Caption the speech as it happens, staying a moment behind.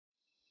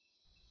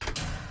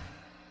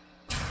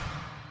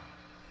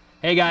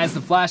Hey guys, the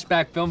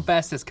Flashback Film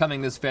Fest is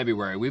coming this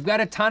February. We've got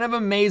a ton of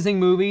amazing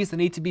movies that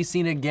need to be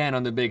seen again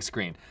on the big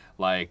screen,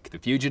 like The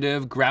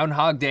Fugitive,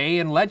 Groundhog Day,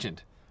 and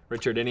Legend.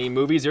 Richard, any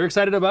movies you're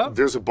excited about?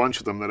 There's a bunch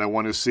of them that I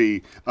want to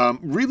see.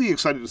 Really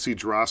excited to see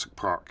Jurassic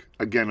Park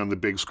again on the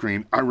big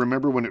screen. I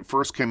remember when it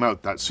first came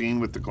out, that scene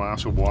with the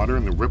glass of water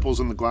and the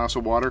ripples in the glass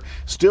of water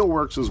still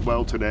works as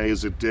well today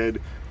as it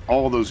did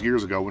all those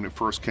years ago when it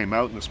first came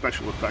out, and the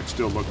special effects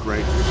still look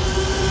great.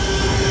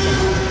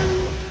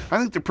 I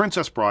think The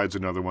Princess Bride's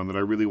another one that I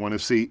really want to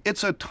see.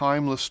 It's a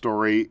timeless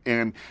story,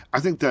 and I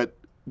think that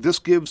this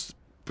gives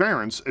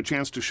parents a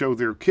chance to show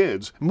their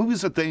kids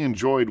movies that they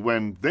enjoyed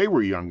when they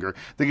were younger.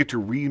 They get to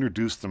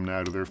reintroduce them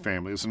now to their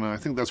families, and I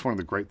think that's one of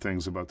the great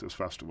things about this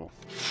festival.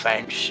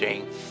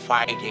 Fencing,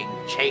 fighting,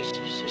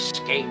 chases,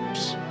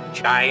 escapes,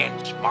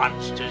 giants,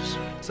 monsters.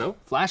 So,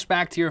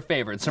 flashback to your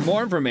favorites. For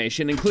more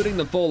information, including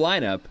the full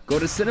lineup, go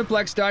to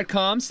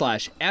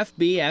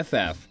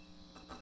cineplex.com/FBFF.